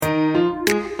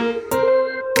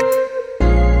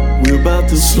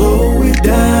to slow it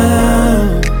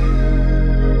down.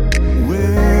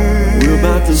 We're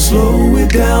about to slow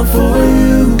it down for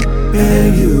you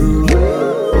and you.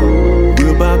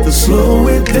 We're about to slow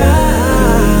it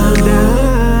down,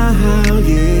 yeah.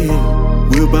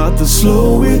 We're about to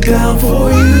slow it down for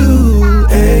you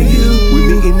and you.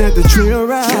 We're meeting at the trail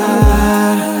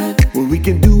ride, where we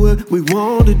can do what we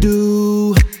want to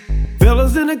do.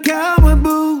 Fellas in the cowboy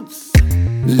boots,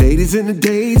 ladies in the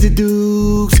Daisy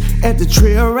Dukes. At the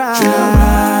trail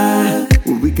ride,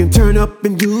 where we can turn up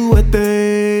and do a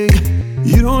thing.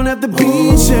 You don't have to be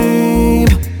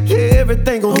ashamed,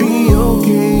 everything gon' be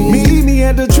okay. Meet me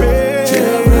at the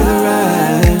trail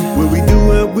ride, where we do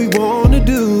what we wanna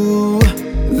do.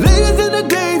 Ladies in the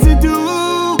Daisy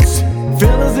Dukes,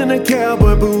 fellas in the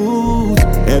cowboy boots.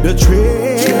 At the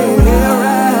trail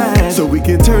ride, so we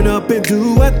can turn up and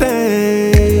do a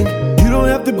thing. You don't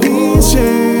have to be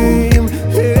ashamed,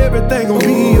 everything gon'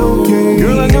 be okay.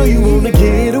 Girl, I know you wanna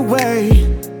get away,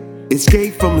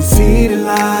 escape from the city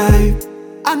life.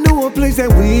 I know a place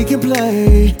that we can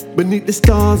play beneath the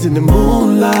stars in the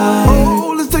moonlight.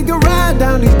 Oh, let's take a ride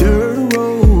down these dirt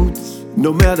roads.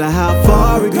 No matter how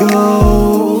far it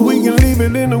goes, we can leave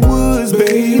it in the woods,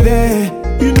 baby.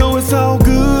 You know it's all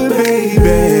good,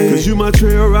 baby, 'cause you my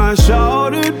trail ride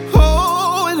shorty.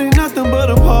 Oh, it ain't nothing but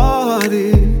a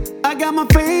party. I got my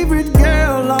favorite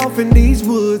girl off in these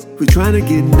woods. We tryna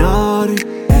get naughty.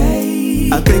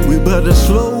 I think we better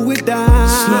slow it down.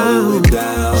 Slow it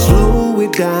down. Slow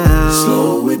it down.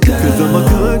 Slow it down. 'Cause I'm a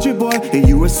country boy and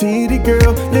you a city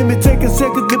girl. Let me take a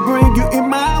second to bring you in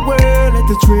my world at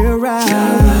the trail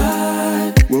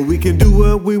ride, where we can do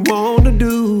what we wanna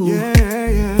do.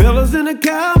 Yeah. Fellas in the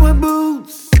cowboy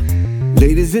boots,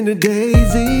 ladies in the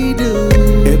Daisy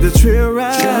Dukes. At the trail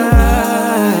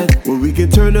ride, where we can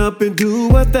turn up and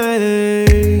do a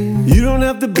thing. You don't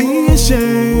have to be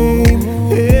ashamed,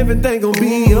 everything gon'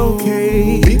 be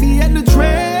okay. Meet me at the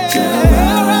trail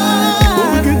ride,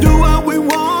 where we can do what we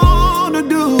wanna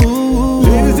do.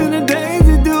 Ladies in the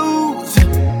Daisy Dukes,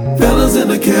 fellas in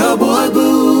the cowboy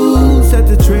boots. At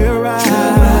the trail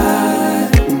ride,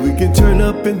 where we can turn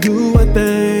up and do a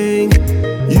thing.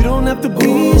 You don't have to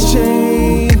be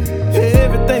ashamed,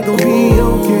 everything gon' be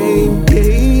okay. Yeah.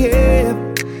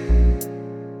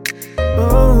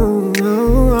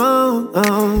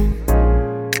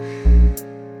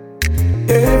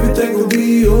 Everything will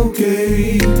be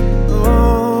okay.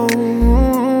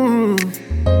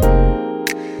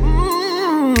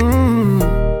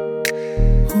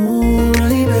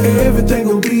 Everything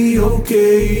will be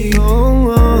okay.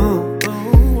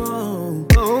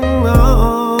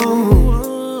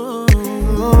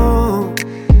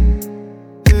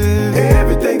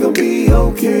 Everything will be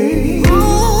okay.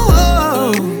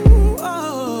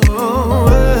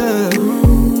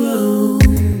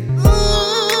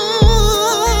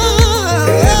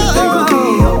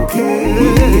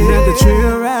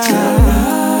 Trail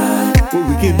ride, where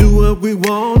we can do what we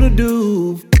wanna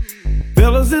do.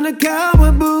 Fellas in the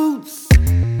cowboy boots,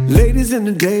 ladies in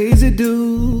the Daisy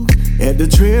Dukes. At the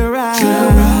trail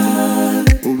ride,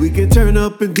 where we can turn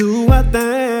up and do our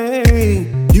thing.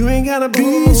 You ain't gotta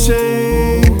be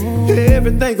ashamed,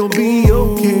 everything gon' be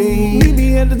okay. Meet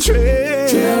me at the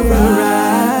trail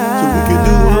ride, so we can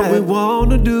do what we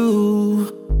wanna do.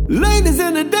 Ladies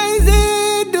in the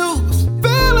Daisy Dukes,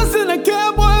 fellas in the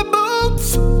cowboy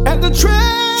boots. At the trail